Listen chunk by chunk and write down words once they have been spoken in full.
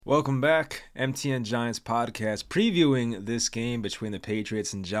Welcome back, MTN Giants podcast. Previewing this game between the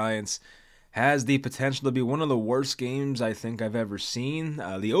Patriots and Giants has the potential to be one of the worst games I think I've ever seen.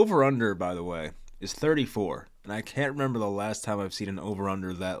 The over-under, by the way, is 34, and I can't remember the last time I've seen an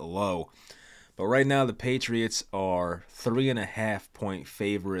over-under that low. But right now, the Patriots are 3.5-point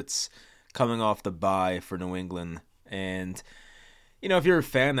favorites coming off the bye for New England. And, if you're a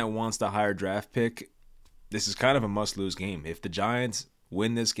fan that wants the higher draft pick, this is kind of a must-lose game. If the Giants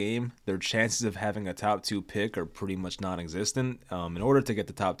win this game, their chances of having a top 2 pick are pretty much non-existent. In order to get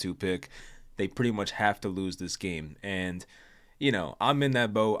the top 2 pick, they pretty much have to lose this game. And, I'm in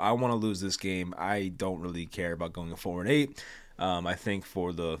that boat. I want to lose this game. I don't really care about going 4-8. I think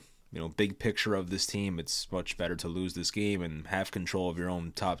for the big picture of this team, it's much better to lose this game and have control of your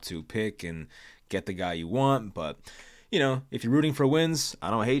own top 2 pick and get the guy you want. But, if you're rooting for wins,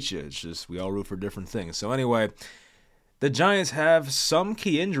 I don't hate you. It's just we all root for different things. So anyway, the Giants have some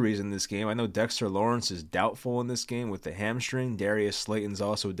key injuries in this game. I know Dexter Lawrence is doubtful in this game with the hamstring. Darius Slayton's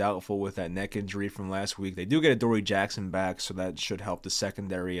also doubtful with that neck injury from last week. They do get Adoree Jackson back, so that should help the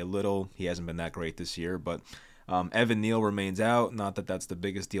secondary a little. He hasn't been that great this year, but Evan Neal remains out. Not that that's the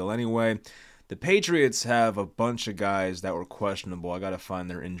biggest deal anyway. The Patriots have a bunch of guys that were questionable. I got to find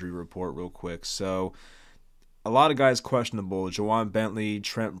their injury report real quick. So a lot of guys questionable. Juwan Bentley,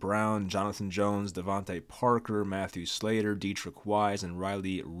 Trent Brown, Jonathan Jones, Devontae Parker, Matthew Slater, Dietrich Wise, and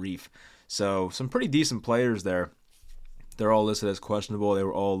Riley Reif. So some pretty decent players there. They're all listed as questionable. They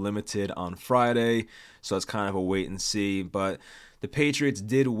were all limited on Friday, so it's kind of a wait and see. But the Patriots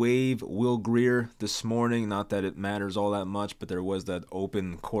did waive Will Grier this morning. Not that it matters all that much, but there was that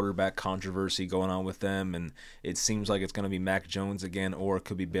open quarterback controversy going on with them, and it seems like it's going to be Mac Jones again, or it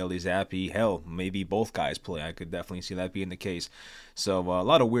could be Bailey Zappi. Hell, maybe both guys play. I could definitely see that being the case. So a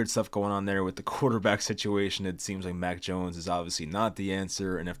lot of weird stuff going on there with the quarterback situation. It seems like Mac Jones is obviously not the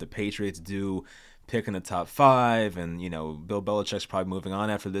answer, and if the Patriots do pick in the top 5, and Bill Belichick's probably moving on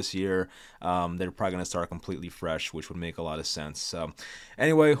after this year, they're probably going to start completely fresh, which would make a lot of sense. So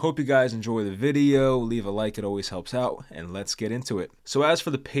anyway, hope you guys enjoy the video. Leave a like, it always helps out, and let's get into it. So as for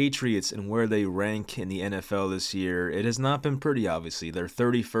the Patriots and where they rank in the NFL this year, it has not been pretty, obviously. They're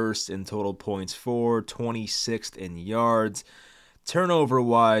 31st in total points for, 26th in yards.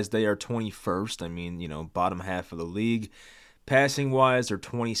 Turnover-wise, they are 21st, bottom half of the league. Passing-wise, they're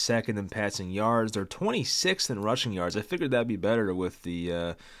 22nd in passing yards. They're 26th in rushing yards. I figured that'd be better with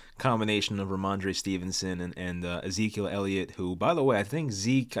the combination of Ramondre Stevenson and Ezekiel Elliott, who, by the way, I think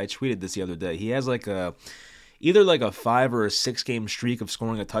Zeke, I tweeted this the other day, he has either a 5 or a 6 game streak of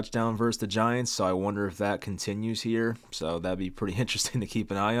scoring a touchdown versus the Giants, so I wonder if that continues here. So that'd be pretty interesting to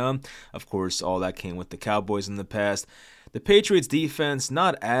keep an eye on. Of course, all that came with the Cowboys in the past. The Patriots defense,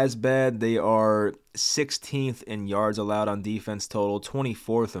 not as bad. They are 16th in yards allowed on defense total,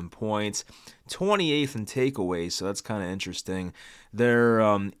 24th in points, 28th in takeaways, so that's kind of interesting. They're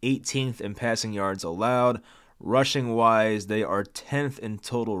 18th in passing yards allowed. Rushing-wise, they are 10th in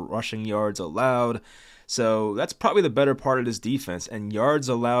total rushing yards allowed. So that's probably the better part of this defense. And yards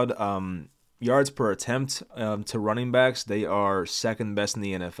allowed, yards per attempt to running backs, they are second best in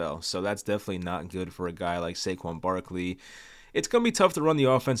the NFL. So that's definitely not good for a guy like Saquon Barkley. It's going to be tough to run the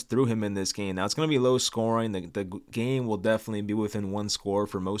offense through him in this game. Now, it's going to be low scoring. The game will definitely be within one score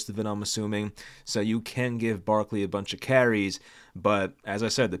for most of it, I'm assuming. So you can give Barkley a bunch of carries. But as I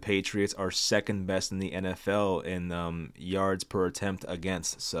said, the Patriots are second best in the NFL in yards per attempt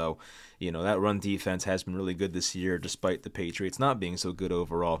against. So, that run defense has been really good this year, despite the Patriots not being so good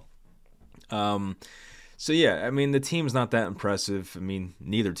overall. The team's not that impressive.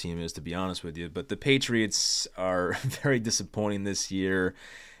 Neither team is, to be honest with you, but the Patriots are very disappointing this year,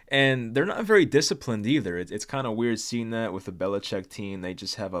 and they're not very disciplined either. It's kind of weird seeing that with the Belichick team. They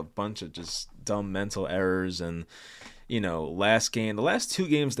just have a bunch of just dumb mental errors, and the last 2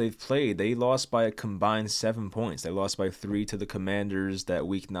 games they've played, they lost by a combined 7 points. They lost by 3 to the Commanders, that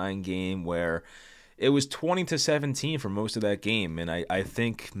Week 9 game where it was 20-17 for most of that game, and I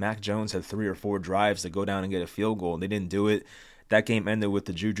think Mac Jones had 3 or 4 drives to go down and get a field goal, and they didn't do it. That game ended with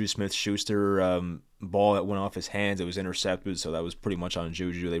the Juju Smith-Schuster ball that went off his hands. It was intercepted, so that was pretty much on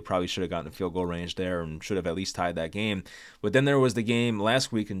Juju. They probably should have gotten a field goal range there and should have at least tied that game. But then there was the game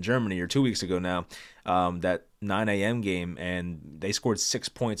last week in Germany, or 2 weeks ago now, that 9 a.m. game, and they scored 6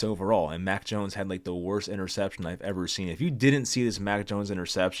 points overall, and Mac Jones had the worst interception I've ever seen. If you didn't see this Mac Jones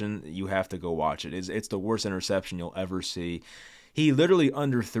interception, you have to go watch it. It's the worst interception you'll ever see. He literally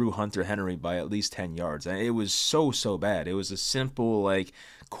underthrew Hunter Henry by at least 10 yards. And it was so bad. It was a simple,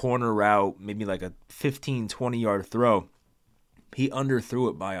 corner route, maybe a 15, 20-yard throw. he underthrew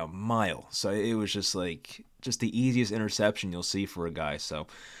it by a mile. So it was just like just the easiest interception you'll see for a guy. So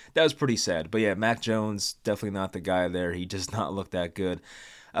that was pretty sad. But yeah, Mac Jones, definitely not the guy there. He does not look that good.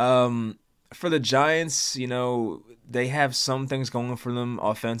 For the Giants, they have some things going for them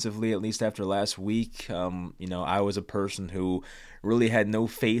offensively, at least after last week. I was a person who really had no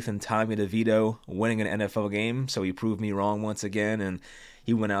faith in Tommy DeVito winning an NFL game, so he proved me wrong once again, and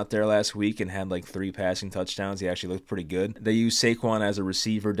he went out there last week and had like 3 passing touchdowns. He actually looked pretty good. They used Saquon as a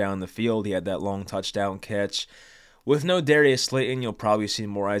receiver down the field. He had that long touchdown catch. With no Darius Slayton, you'll probably see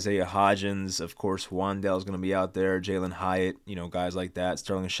more Isaiah Hodgins. Of course, Wandale's going to be out there. Jalen Hyatt, guys like that.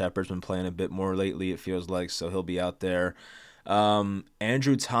 Sterling Shepard's been playing a bit more lately, it feels like, so he'll be out there.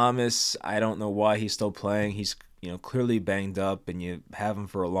 Andrew Thomas, I don't know why he's still playing. He's clearly banged up, and you have him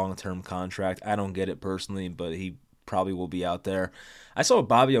for a long-term contract. I don't get it personally, but he probably will be out there. I saw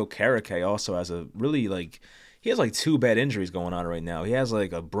Bobby Okereke also has a really he has 2 bad injuries going on right now. He has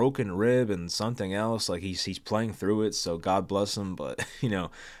a broken rib and something else. He's playing through it, so God bless him. But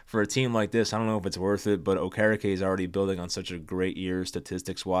for a team like this, I don't know if it's worth it. But Okereke is already building on such a great year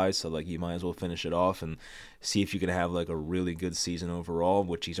statistics wise, so you might as well finish it off and see if you can have a really good season overall,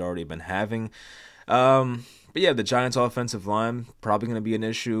 which he's already been having. But yeah, the Giants' offensive line probably going to be an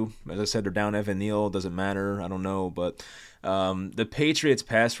issue. As I said, they're down Evan Neal. Doesn't matter. I don't know, but the Patriots'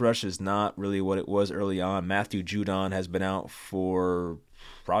 pass rush is not really what it was early on. Matthew Judon has been out for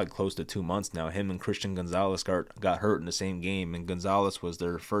probably close to 2 months now. Him and Christian Gonzalez got hurt in the same game, and Gonzalez was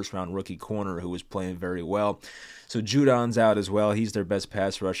their first-round rookie corner who was playing very well. So Judon's out as well. He's their best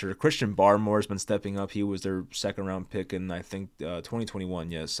pass rusher. Christian Barmore's been stepping up. He was their second-round pick in, I think, 2021,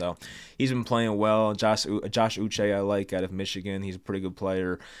 yes. So he's been playing well. Josh Uche I like out of Michigan. He's a pretty good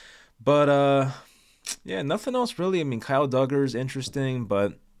player. But, yeah, nothing else really. I mean, Kyle Duggar's interesting,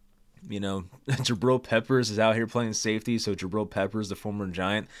 but Jabril Peppers is out here playing safety, so Jabril Peppers, the former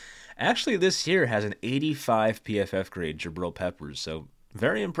Giant, actually this year has an 85 PFF grade, Jabril Peppers, so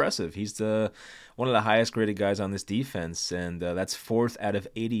very impressive. He's one of the highest graded guys on this defense, and that's 4th out of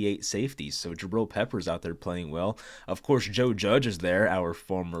 88 safeties, so Jabril Peppers out there playing well. Of course, Joe Judge is there, our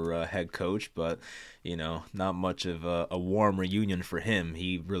former head coach, but not much of a warm reunion for him.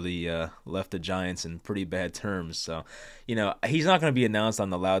 He really left the Giants in pretty bad terms. So, he's not going to be announced on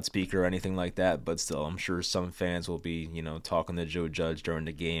the loudspeaker or anything like that, but still, I'm sure some fans will be, talking to Joe Judge during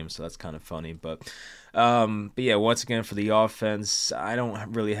the game, so that's kind of funny. But yeah, once again, for the offense, I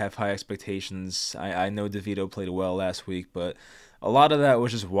don't really have high expectations. I know DeVito played well last week, but a lot of that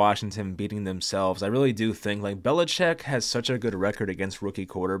was just Washington beating themselves. I really do think Belichick has such a good record against rookie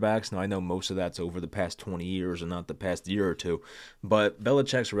quarterbacks. Now, I know most of that's over the past 20 years and not the past year or two, but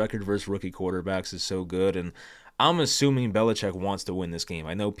Belichick's record versus rookie quarterbacks is so good, and I'm assuming Belichick wants to win this game.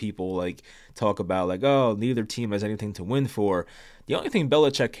 I know people talk about oh, neither team has anything to win for. The only thing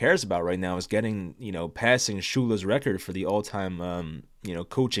Belichick cares about right now is getting, passing Shula's record for the all-time,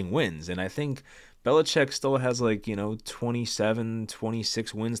 coaching wins, and I think Belichick still has 27,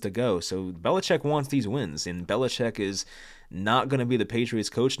 26 wins to go. So Belichick wants these wins, and Belichick is not going to be the Patriots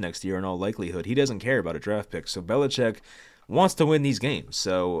coach next year in all likelihood. He doesn't care about a draft pick. So Belichick wants to win these games.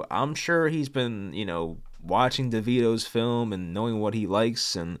 So I'm sure he's been, watching DeVito's film and knowing what he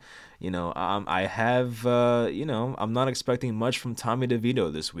likes, and I'm not expecting much from Tommy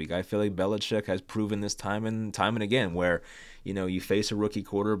DeVito this week. I feel like Belichick has proven this time and again where you face a rookie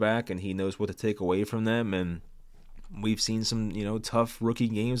quarterback and he knows what to take away from them, and we've seen some tough rookie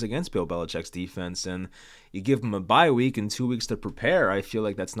games against Bill Belichick's defense, and you give him a bye week and 2 weeks to prepare. I feel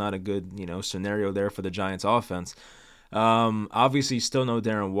like that's not a good scenario there for the Giants offense. Obviously still no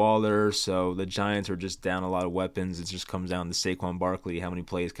Darren Waller, so the Giants are just down a lot of weapons. It just comes down to Saquon Barkley. How many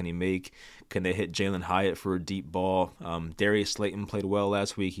plays can he make? Can they hit Jalen Hyatt for a deep ball? Darius Slayton played well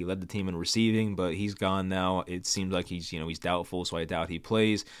last week. He led the team in receiving, but he's gone now. It seems like he's doubtful, so I doubt he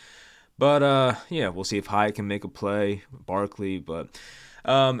plays. But yeah, we'll see if Hyatt can make a play, Barkley. But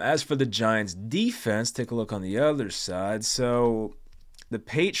as for the Giants defense, take a look on the other side. So the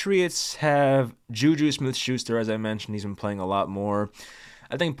Patriots have Juju Smith-Schuster, as I mentioned. He's been playing a lot more.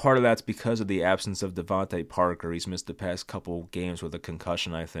 I think part of that's because of the absence of Devontae Parker. He's missed the past couple games with a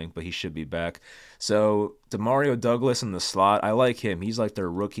concussion, I think, but he should be back. So Demario Douglas in the slot, I like him. He's like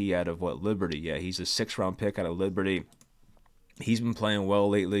their rookie out of Liberty. Yeah, he's a 6th-round pick out of Liberty. He's been playing well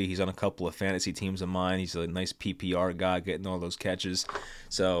lately. He's on a couple of fantasy teams of mine. He's a nice PPR guy getting all those catches.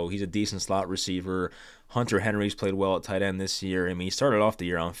 So he's a decent slot receiver. Hunter Henry's played well at tight end this year. I mean, he started off the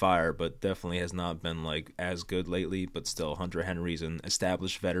year on fire, but definitely has not been as good lately. But still, Hunter Henry's an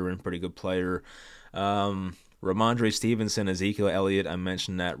established veteran, pretty good player. Ramondre Stevenson, Ezekiel Elliott, I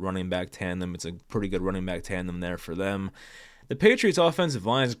mentioned that running back tandem. It's a pretty good running back tandem there for them. The Patriots offensive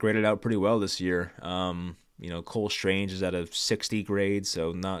line is graded out pretty well this year. Cole Strange is at a 60 grade,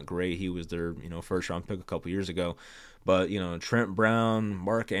 so not great. He was their, first round pick a couple years ago. But, Trent Brown,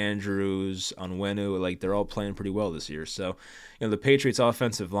 Mark Andrews, Onwenu, like they're all playing pretty well this year. So, the Patriots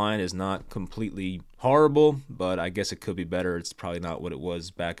offensive line is not completely horrible, but I guess it could be better. It's probably not what it was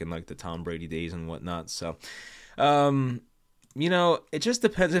back in like the Tom Brady days and whatnot. So, it just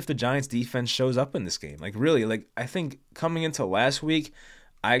depends if the Giants defense shows up in this game. Like really, like I think coming into last week,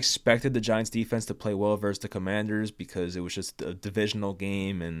 I expected the Giants defense to play well versus the Commanders because it was just a divisional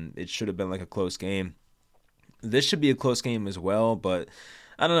game and it should have been like a close game. This should be a close game as well, but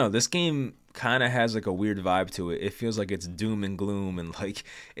I don't know. This game kind of has like a weird vibe to it. It feels like it's doom and gloom and like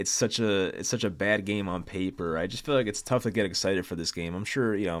it's such a bad game on paper. I just feel like it's tough to get excited for this game. I'm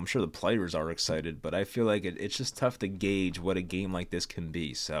sure the players are excited, but I feel like it's just tough to gauge what a game like this can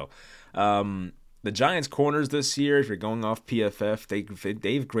be. So, the Giants corners this year, if you're going off PFF,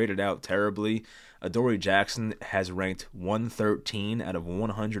 they've graded out terribly. Adoree Jackson has ranked 113 out of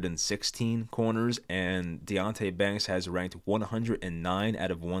 116 corners, and Deonte Banks has ranked 109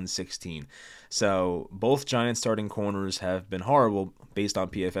 out of 116. So both Giants starting corners have been horrible based on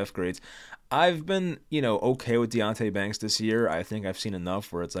PFF grades. I've been, okay with Deonte Banks this year. I think I've seen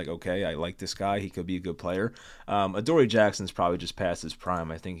enough where it's like, okay, I like this guy. He could be a good player. Adoree Jackson's probably just past his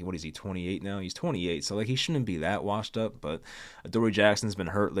prime. I think, what is he, 28 now? He's 28, so like he shouldn't be that washed up. But Adoree Jackson's been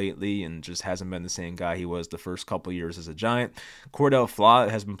hurt lately and just hasn't been the same guy he was the first couple years as a Giant. Cordell Flott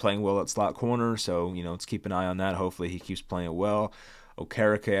has been playing well at slot corner, so, let's keep an eye on that. Hopefully he keeps playing well.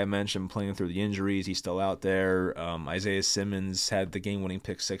 Okereke, I mentioned, playing through the injuries. He's still out there. Isaiah Simmons had the game-winning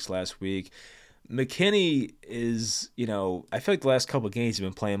pick 6 last week. McKinney is, I feel like the last couple of games he's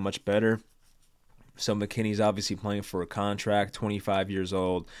been playing much better. So McKinney's obviously playing for a contract, 25 years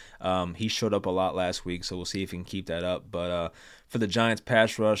old. He showed up a lot last week, so we'll see if he can keep that up. But for the Giants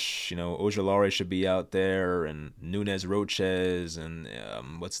pass rush, Ojulari should be out there, and Nunez Roches, and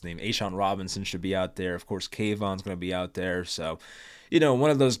what's his name, Ashawn Robinson should be out there. Of course, Kayvon's going to be out there. So,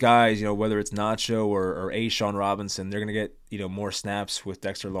 one of those guys, whether it's Nacho or Ashawn Robinson, they're going to get, more snaps with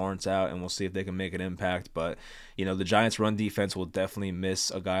Dexter Lawrence out, and we'll see if they can make an impact. But, the Giants' run defense will definitely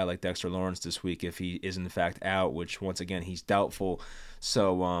miss a guy like Dexter Lawrence this week if he is, in fact, out, which, once again, he's doubtful.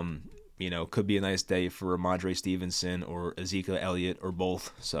 So, could be a nice day for Ramondre Stevenson or Ezekiel Elliott or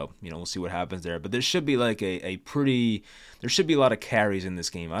both. So, we'll see what happens there. But there should be like there should be a lot of carries in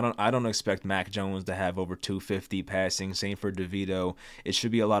this game. I don't expect Mac Jones to have over 250 passing. Same for DeVito. It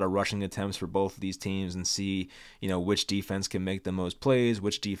should be a lot of rushing attempts for both of these teams and see, which defense can make the most plays,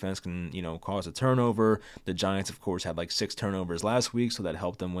 which defense can, cause a turnover. The Giants, of course, had like 6 turnovers last week, so that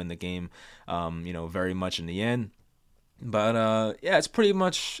helped them win the game, very much in the end. But, it's pretty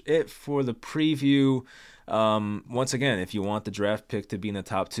much it for the preview. Once again, if you want the draft pick to be in the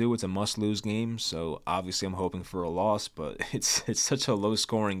top 2, it's a must-lose game. So, obviously, I'm hoping for a loss. But it's such a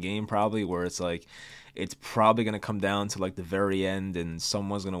low-scoring game probably where it's like it's probably going to come down to like the very end and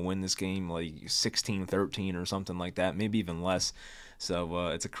someone's going to win this game like 16-13 or something like that, maybe even less. So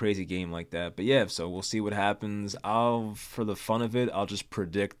it's a crazy game like that. But, yeah, so we'll see what happens. For the fun of it, I'll just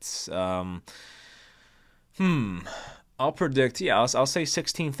predict I'll predict, I'll say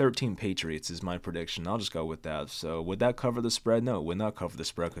 16-13 Patriots is my prediction. I'll just go with that. So would that cover the spread? No, it would not cover the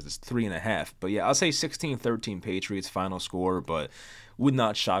spread because it's 3.5. But yeah, I'll say 16-13 Patriots final score, but would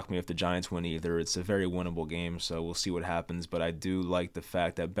not shock me if the Giants win either. It's a very winnable game, so we'll see what happens. But I do like the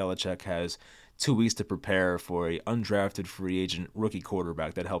fact that Belichick has 2 weeks to prepare for a undrafted free agent rookie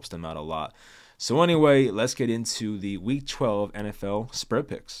quarterback. That helps them out a lot. So anyway, let's get into the Week 12 NFL spread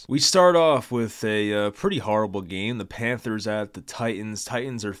picks. We start off with a pretty horrible game. The Panthers at the Titans.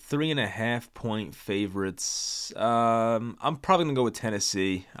 Titans are 3.5-point favorites. I'm probably going to go with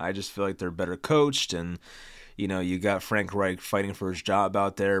Tennessee. I just feel like they're better coached, and you got Frank Reich fighting for his job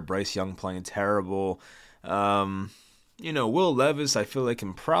out there. Bryce Young playing terrible. Will Levis, I feel like,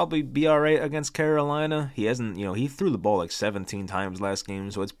 can probably be all right against Carolina. He hasn't, he threw the ball like 17 times last game,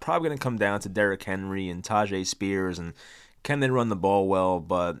 so it's probably going to come down to Derrick Henry and Tajay Spears, and can they run the ball well?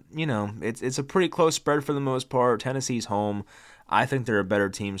 But, it's a pretty close spread for the most part. Tennessee's home. I think they're a better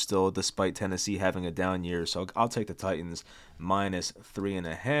team still, despite Tennessee having a down year, so I'll take the Titans minus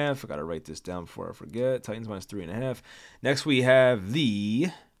 3.5. I got to write this down before I forget. Titans minus 3.5. Next, we have the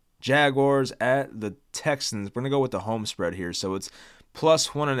Jaguars at the Texans. We're going to go with the home spread here. So it's plus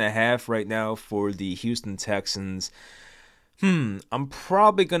 1.5 right now for the Houston Texans. I'm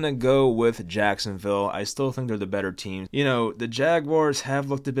probably going to go with Jacksonville. I still think they're the better team. The Jaguars have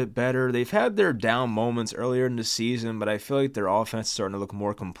looked a bit better. They've had their down moments earlier in the season, but I feel like their offense is starting to look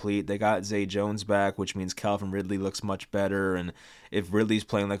more complete. They got Zay Jones back, which means Calvin Ridley looks much better. And if Ridley's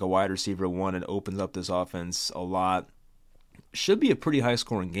playing like a wide receiver one, it opens up this offense a lot. Should be a pretty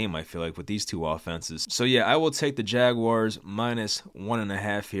high-scoring game, I feel like, with these two offenses. So, yeah, I will take the Jaguars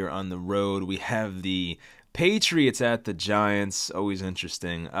 -1.5 here on the road. We have the Patriots at the Giants. Always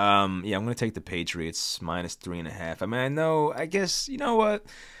interesting. I'm going to take the Patriots -3.5. I mean, I guess, you know what?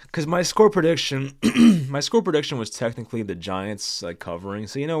 Because my score prediction, was technically the Giants covering.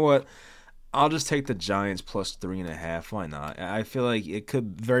 So, you know what? I'll just take the Giants +3.5. Why not? I feel like it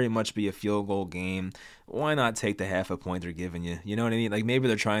could very much be a field goal game. Why not take the half a point they're giving you? You know what I mean? Like maybe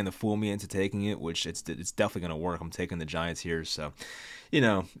they're trying to fool me into taking it, which it's definitely going to work. I'm taking the Giants here. So,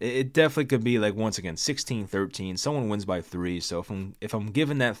 it definitely could be once again, 16-13. Someone wins by 3. So if I'm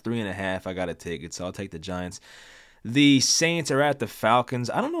given that 3.5, I got to take it. So I'll take the Giants. The Saints are at the Falcons.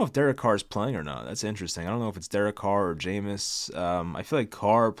 I don't know if Derek Carr is playing or not. That's interesting. I don't know if it's Derek Carr or Jameis. I feel like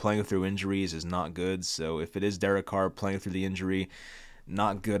Carr playing through injuries is not good. So if it is Derek Carr playing through the injury,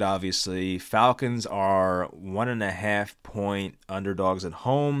 not good, obviously. Falcons are 1.5-point underdogs at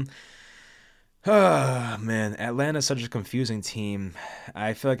home. Man, Atlanta's such a confusing team.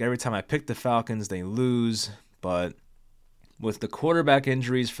 I feel like every time I pick the Falcons, they lose. But with the quarterback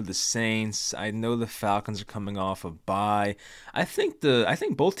injuries for the Saints, I know the Falcons are coming off a bye. I think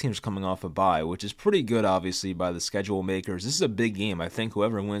both teams are coming off a bye, which is pretty good, obviously, by the schedule makers. This is a big game. I think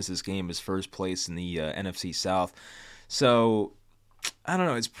whoever wins this game is first place in the NFC South. So I don't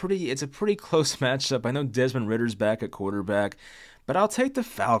know. It's a pretty close matchup. I know Desmond Ritter's back at quarterback. But I'll take the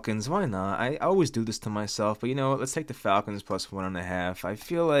Falcons. Why not? I always do this to myself. But you know what? Let's take the Falcons +1.5. I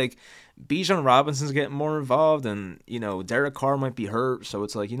feel like Bijan Robinson's getting more involved, and Derek Carr might be hurt. So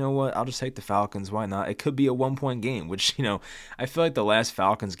it's like, you know what? I'll just take the Falcons. Why not? It could be a 1-point game, which I feel like the last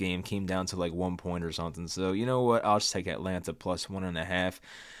Falcons game came down to 1 point or something. So you know what? I'll just take Atlanta +1.5.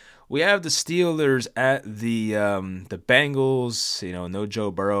 We have the Steelers at the Bengals. No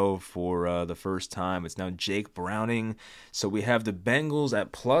Joe Burrow for the first time. It's now Jake Browning. So we have the Bengals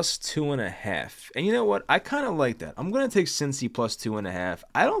at +2.5. And you know what? I kind of like that. I'm going to take Cincy +2.5.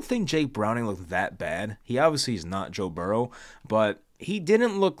 I don't think Jake Browning looked that bad. He obviously is not Joe Burrow, but he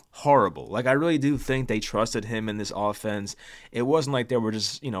didn't look horrible. I really do think they trusted him in this offense. It wasn't like they were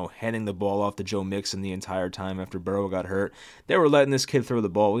just, handing the ball off to Joe Mixon the entire time after Burrow got hurt. They were letting this kid throw the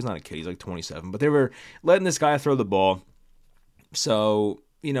ball. He's not a kid. He's 27. But they were letting this guy throw the ball. So,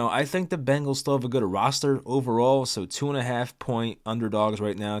 I think the Bengals still have a good roster overall. So 2.5-point underdogs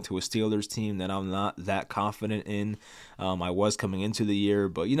right now to a Steelers team that I'm not that confident in. I was coming into the year.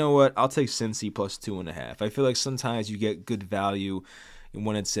 But you know what? I'll take Cincy +2.5. I feel like sometimes you get good value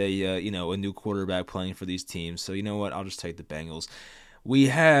when it's a new quarterback playing for these teams. So you know what? I'll just take the Bengals. We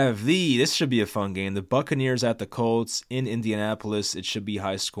have this should be a fun game. The Buccaneers at the Colts in Indianapolis. It should be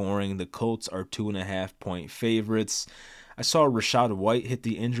high scoring. The Colts are 2.5-point favorites. I saw Rachaad White hit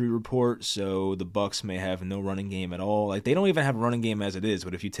the injury report, so the Bucs may have no running game at all. They don't even have a running game as it is,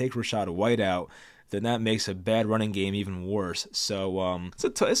 but if you take Rachaad White out, then that makes a bad running game even worse. So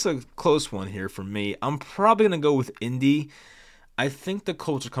it's a close one here for me. I'm probably going to go with Indy. I think the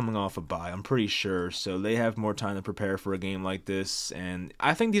Colts are coming off a bye. I'm pretty sure. So they have more time to prepare for a game like this. And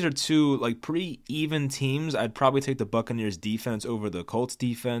I think these are two pretty even teams. I'd probably take the Buccaneers defense over the Colts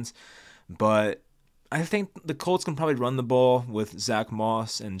defense. But I think the Colts can probably run the ball with Zach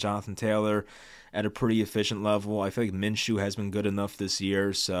Moss and Jonathan Taylor at a pretty efficient level. I feel like Minshew has been good enough this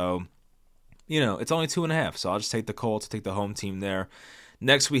year. So, it's only 2.5. So I'll just take the Colts, take the home team there.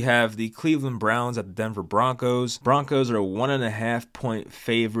 Next, we have the Cleveland Browns at the Denver Broncos. Broncos are 1.5-point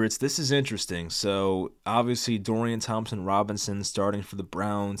favorites. This is interesting. So, obviously, Dorian Thompson-Robinson starting for the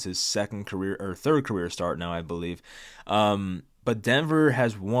Browns, his third career start now, I believe. But Denver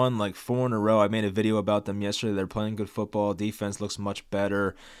has won 4 in a row. I made a video about them yesterday. They're playing good football. Defense looks much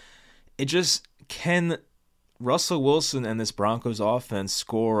better. Can Russell Wilson and this Broncos offense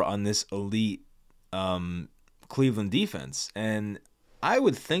score on this elite Cleveland defense? And I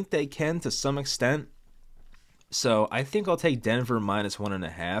would think they can to some extent. So I think I'll take Denver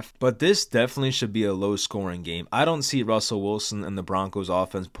 -1.5. But this definitely should be a low-scoring game. I don't see Russell Wilson and the Broncos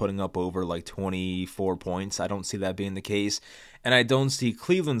offense putting up over 24 points. I don't see that being the case. And I don't see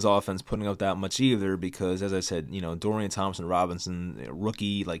Cleveland's offense putting up that much either because, as I said, Dorian Thompson-Robinson,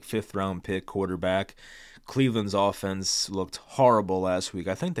 rookie, 5th-round pick quarterback, Cleveland's offense looked horrible last week.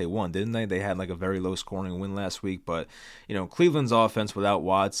 I think they won, didn't they? They had like a very low scoring win last week, but Cleveland's offense without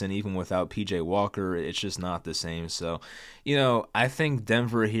Watson, even without PJ Walker, it's just not the same. So, I think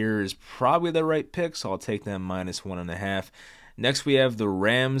Denver here is probably the right pick, so I'll take them -1.5. Next, we have the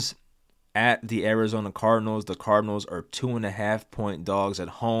Rams at the Arizona Cardinals. The Cardinals are 2.5-point dogs at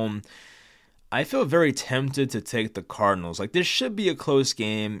home. I feel very tempted to take the Cardinals. Like, this should be a close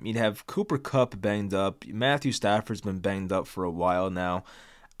game. You'd have Cooper Kupp banged up. Matthew Stafford's been banged up for a while now.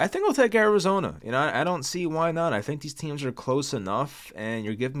 I think I'll take Arizona. I don't see why not. I think these teams are close enough, and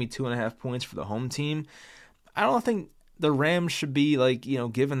you're giving me 2.5 points for the home team. I don't think the Rams should be,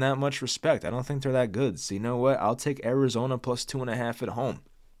 given that much respect. I don't think they're that good. So you know what? I'll take Arizona plus 2.5 at home.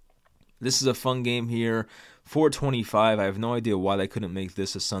 This is a fun game here. 425. I have no idea why they couldn't make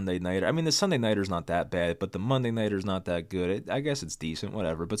this a Sunday nighter. I mean, the Sunday nighter's not that bad, but the Monday nighter's not that good. I guess it's decent,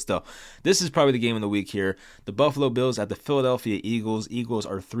 whatever. But still, this is probably the game of the week here. The Buffalo Bills at the Philadelphia Eagles. Eagles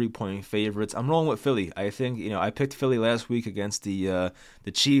are 3-point favorites. I'm rolling with Philly. I think, I picked Philly last week against the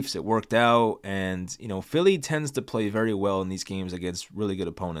Chiefs. It worked out, and Philly tends to play very well in these games against really good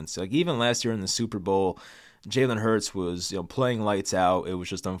opponents. Like even last year in the Super Bowl, Jalen Hurts was, playing lights out. It was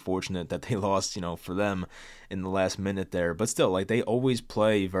just unfortunate that they lost, for them in the last minute there. But still, they always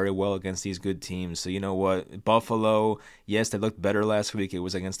play very well against these good teams. So you know what? Buffalo, yes, they looked better last week. It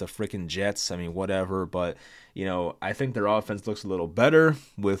was against the freaking Jets. I mean, whatever. But, I think their offense looks a little better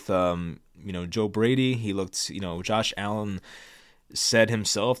with, Joe Brady. He looked, Josh Allen said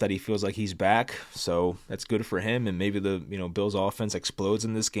himself that he feels like he's back, so that's good for him, and maybe the Bills offense explodes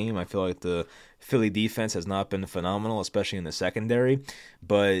in this game. I feel like the Philly defense has not been phenomenal, especially in the secondary,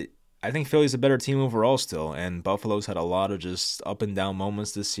 but I think Philly's a better team overall still, and Buffalo's had a lot of just up and down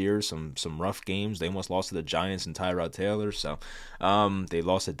moments this year, some rough games. They almost lost to the Giants and Tyrod Taylor, so they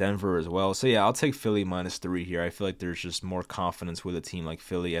lost to Denver as well. So yeah, I'll take Philly -3 here. I feel like there's just more confidence with a team like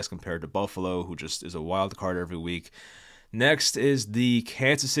Philly as compared to Buffalo, who just is a wild card every week. Next is the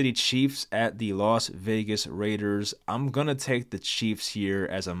Kansas City Chiefs at the Las Vegas Raiders. I'm going to take the Chiefs here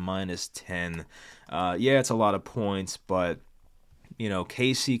as a -10. Yeah, it's a lot of points, but,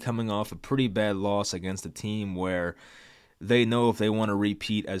 KC coming off a pretty bad loss against a team where they know if they want to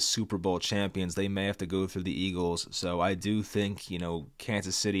repeat as Super Bowl champions, they may have to go through the Eagles. So I do think,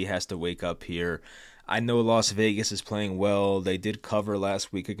 Kansas City has to wake up here. I know Las Vegas is playing well. They did cover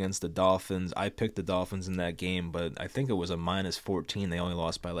last week against the Dolphins. I picked the Dolphins in that game, but I think it was a -14. They only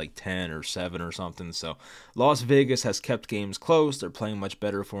lost by 10 or 7 or something. So Las Vegas has kept games close. They're playing much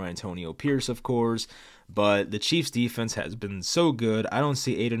better for Antonio Pierce, of course. But the Chiefs' defense has been so good. I don't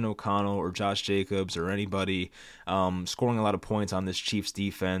see Aiden O'Connell or Josh Jacobs or anybody scoring a lot of points on this Chiefs'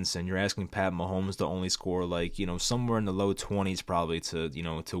 defense. And you're asking Pat Mahomes to only score somewhere in the low 20s probably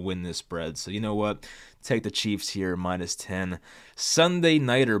to win this spread. So you know what? Take the Chiefs here -10. Sunday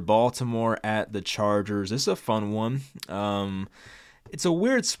nighter, Baltimore at the Chargers. This is a fun one. It's a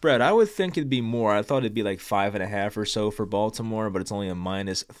weird spread. I would think it'd be more. I thought it'd be 5.5 or so for Baltimore, but it's only a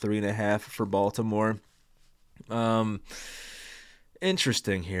 -3.5 for Baltimore.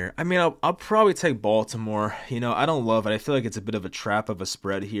 Interesting here. I mean, I'll probably take Baltimore. I don't love it. I feel like it's a bit of a trap of a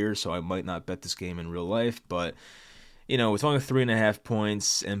spread here, so I might not bet this game in real life, but it's only 3.5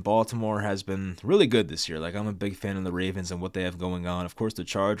 points, and Baltimore has been really good this year. I'm a big fan of the Ravens and what they have going on. Of course, the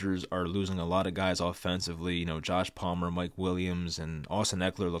Chargers are losing a lot of guys offensively. Josh Palmer, Mike Williams, and Austin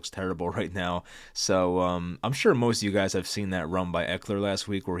Eckler looks terrible right now. So I'm sure most of you guys have seen that run by Eckler last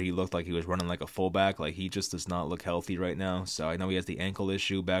week where he looked like he was running like a fullback. He just does not look healthy right now. So I know he has the ankle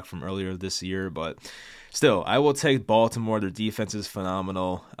issue back from earlier this year, but still, I will take Baltimore. Their defense is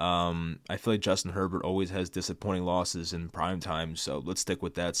phenomenal. I feel like Justin Herbert always has disappointing losses in prime time, so let's stick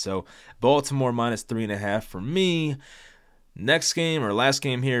with that. So Baltimore -3.5 for me. Next game, or last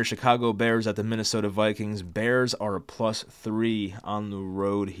game here, Chicago Bears at the Minnesota Vikings. Bears are a +3 on the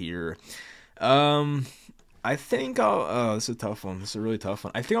road here. I think this is a tough one. This is a really tough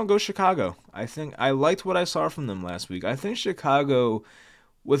one. I think I'll go Chicago. I think I liked what I saw from them last week. I think Chicago,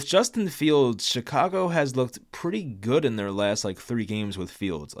 with Justin Fields, Chicago has looked pretty good in their last 3 games with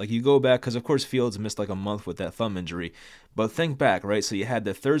Fields. You go back, because of course Fields missed a month with that thumb injury, but think back, right? So you had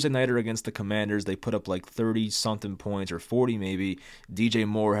the Thursday nighter against the Commanders. They put up 30 something points, or 40 maybe. DJ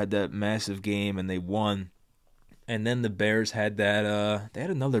Moore had that massive game and they won. And then the Bears had that, they had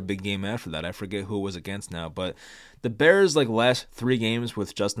another big game after that. I forget who it was against now. But the Bears, last 3 games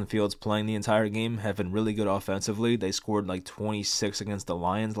with Justin Fields playing the entire game have been really good offensively. They scored 26 against the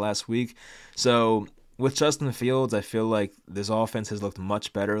Lions last week. So with Justin Fields, I feel like this offense has looked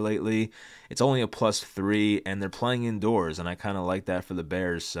much better lately. It's only a +3, and they're playing indoors, and I kind of like that for the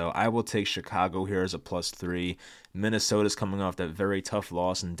Bears. So I will take Chicago here as a +3. Minnesota's coming off that very tough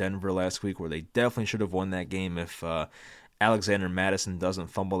loss in Denver last week, where they definitely should have won that game if Alexander Madison doesn't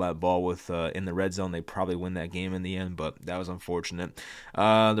fumble that ball with in the red zone. They probably win that game in the end, but that was unfortunate.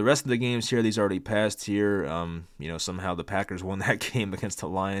 The rest of the games here, these already passed here. Somehow the Packers won that game against the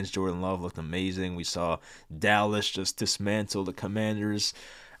Lions. Jordan Love looked amazing. We saw Dallas just dismantle the Commanders.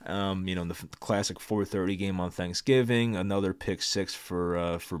 The classic 4:30 game on Thanksgiving. Another pick six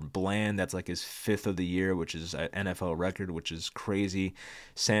for Bland. That's like his 5th of the year, which is an NFL record, which is crazy.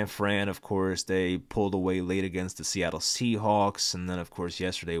 San Fran, of course, they pulled away late against the Seattle Seahawks, and then of course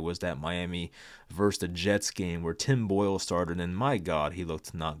yesterday was that Miami versus the Jets game where Tim Boyle started, and my God, he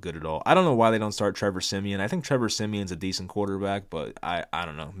looked not good at all. I don't know why they don't start Trevor Siemian. I think Trevor Siemian's a decent quarterback, but I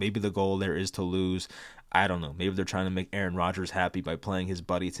don't know. Maybe the goal there is to lose. I don't know. Maybe they're trying to make Aaron Rodgers happy by playing his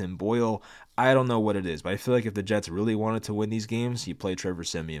buddy Tim Boyle. I don't know what it is, but I feel like if the Jets really wanted to win these games, you play Trevor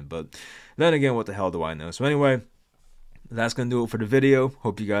Siemian. But then again, what the hell do I know? So anyway, that's going to do it for the video.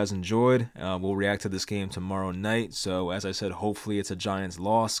 Hope you guys enjoyed. We'll react to this game tomorrow night. So as I said, hopefully it's a Giants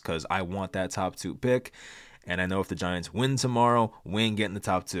loss because I want that top 2 pick. And I know if the Giants win tomorrow, we ain't getting the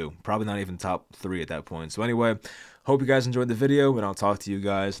top 2. Probably not even top 3 at that point. So anyway, hope you guys enjoyed the video, and I'll talk to you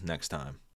guys next time.